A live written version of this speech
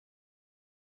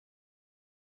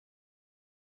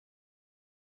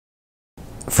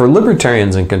For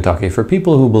libertarians in Kentucky, for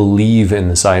people who believe in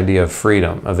this idea of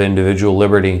freedom, of individual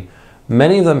liberty,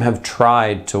 many of them have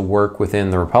tried to work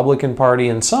within the Republican Party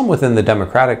and some within the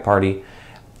Democratic Party,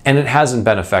 and it hasn't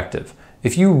been effective.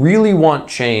 If you really want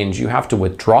change, you have to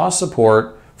withdraw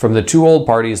support from the two old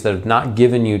parties that have not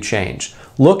given you change.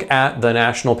 Look at the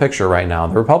national picture right now.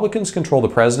 The Republicans control the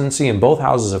presidency in both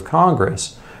houses of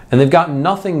Congress, and they've got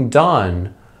nothing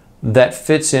done that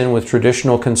fits in with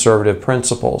traditional conservative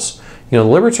principles. You know,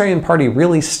 the Libertarian Party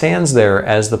really stands there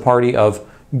as the party of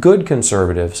good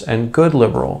conservatives and good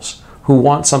liberals who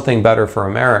want something better for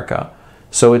America.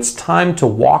 So it's time to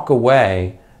walk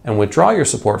away and withdraw your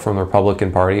support from the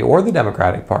Republican Party or the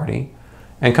Democratic Party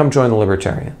and come join the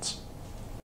Libertarians.